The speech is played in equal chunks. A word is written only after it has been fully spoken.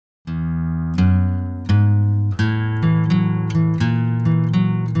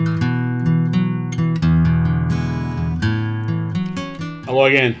Hello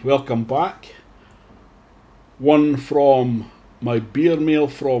again, welcome back. One from my beer mail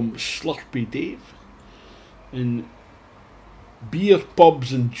from Slurpy Dave in Beer,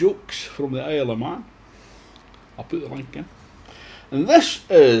 Pubs and Jokes from the Isle of Man. I'll put the link in. And this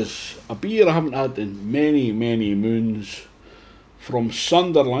is a beer I haven't had in many moons, from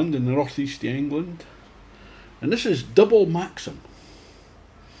Sunderland in the northeast of England. And this is Double Maxim,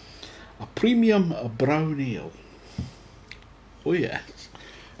 a premium brown ale. Oh yes.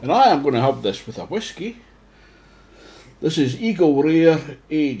 And I am going to have this with a whiskey. This is Eagle Rare,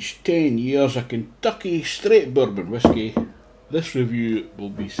 aged 10 years, a Kentucky straight bourbon whiskey. This review will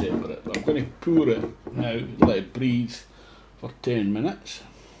be separate. I'm going to pour it now, let it breathe for 10 minutes.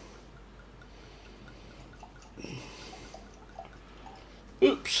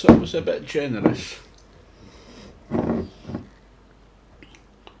 Oops, that was a bit generous.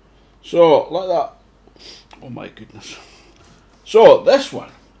 So, like that. Oh my goodness. So, this one,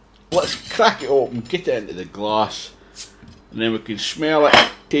 let's crack it open, get it into the glass, and then we can smell it,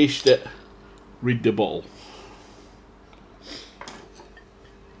 taste it, read the bottle.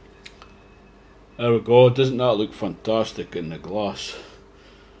 There we go, doesn't that look fantastic in the glass?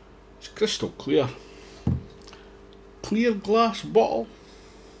 It's crystal clear. Clear glass bottle.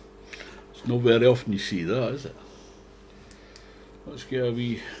 It's not very often you see that, is it? Let's get a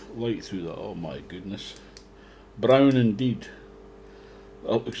wee light through that. Oh my goodness. Brown indeed.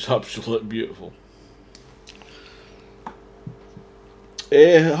 That looks absolutely beautiful.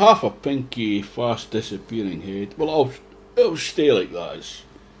 Half a pinky, fast disappearing head. Well, it'll stay like that. It's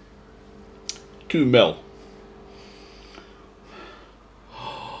 2 ml.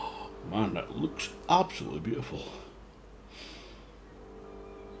 Oh, man, that looks absolutely beautiful.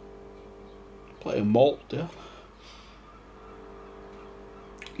 Plenty of malt there.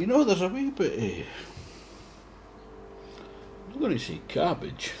 You know, there's a wee bit I'm going to say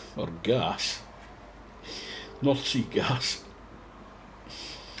cabbage or gas, North Sea gas,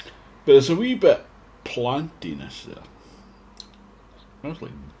 but there's a wee bit plantiness there. Smells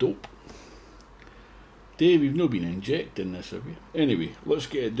like dope. Dave, you've not been injecting this, have you? Anyway, let's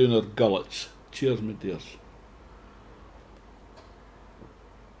get it down our gullets. Cheers, my dears.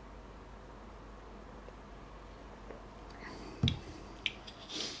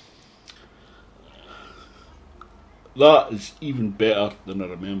 That is even better than I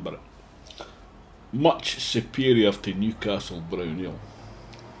remember it. Much superior to Newcastle Brown Ale.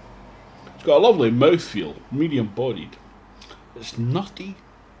 It's got a lovely mouthfeel, medium bodied. It's nutty,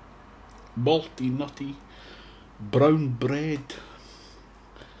 malty, nutty, brown bread.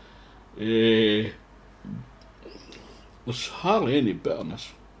 There's hardly any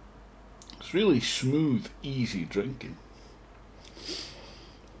bitterness. It's really smooth, easy drinking.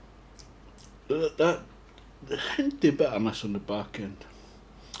 The hint of bitterness on the back end.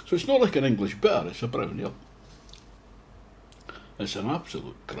 So it's not like an English bitter, it's a brown ale. It's an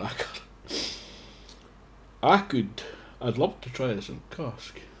absolute cracker. I'd love to try this in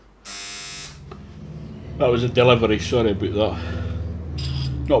cask. That was a delivery, sorry about that.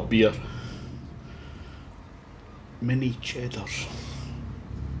 Not beer. Mini cheddars.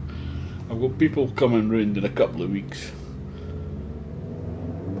 I've got people coming round in a couple of weeks.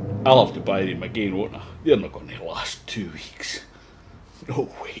 I'll have to buy them again, won't I? They're not going to last 2 weeks. No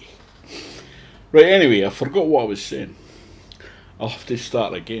way. Right, anyway, I forgot what I was saying. I'll have to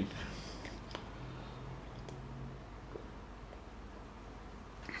start again.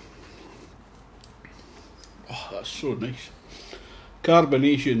 Oh, that's so nice.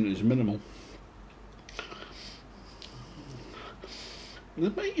 Carbonation is minimal. There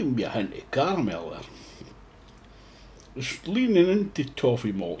might even be a hint of caramel there. It's leaning into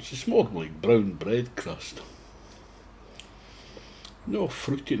toffee malts. It's more like brown bread crust. No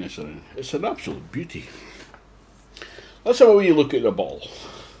fruitiness in it. It's an absolute beauty. Let's have a wee look at the bottle.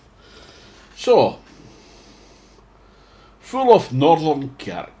 So, full of northern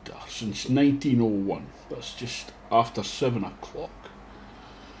character since 1901. That's just after 7 o'clock.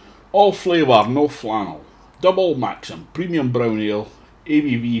 All flavour, no flannel. Double Maxim, premium brown ale,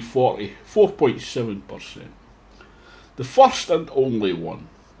 ABV 4.7%. The first and only one.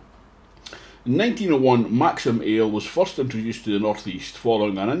 In 1901, Maxim Ale was first introduced to the northeast.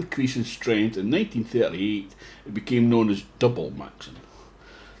 Following an increase in strength in 1938, it became known as Double Maxim.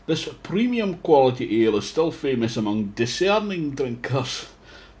 This premium quality ale is still famous among discerning drinkers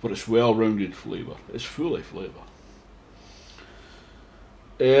for its well-rounded flavour. It's full of flavour.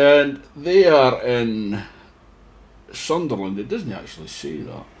 And they are in Sunderland. It doesn't actually say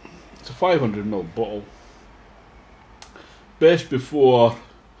that. It's a 500ml bottle. Best before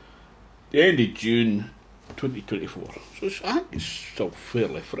the end of June 2024. So I think it's still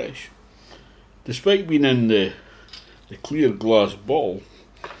fairly fresh. Despite being in the clear glass bottle,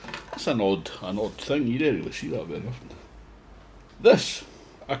 that's an odd thing. You don't really see that very often. This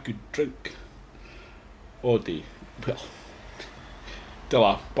I could drink all day. Well, till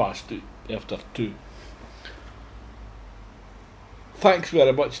I passed out after 2. Thanks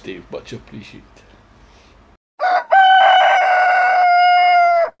very much, Dave. Much appreciated.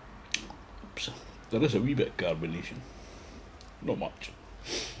 Oops. There is a wee bit of carbonation. Not much.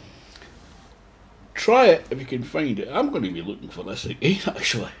 Try it if you can find it. I'm going to be looking for this again,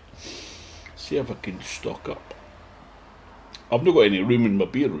 actually. See if I can stock up. I've not got any room in my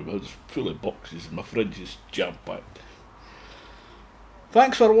beer room. It's full of boxes and my fridge is jam-packed.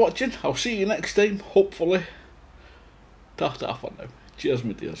 Thanks for watching. I'll see you next time, hopefully. Ta-ta for now. Cheers,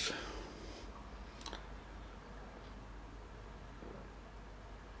 my dears.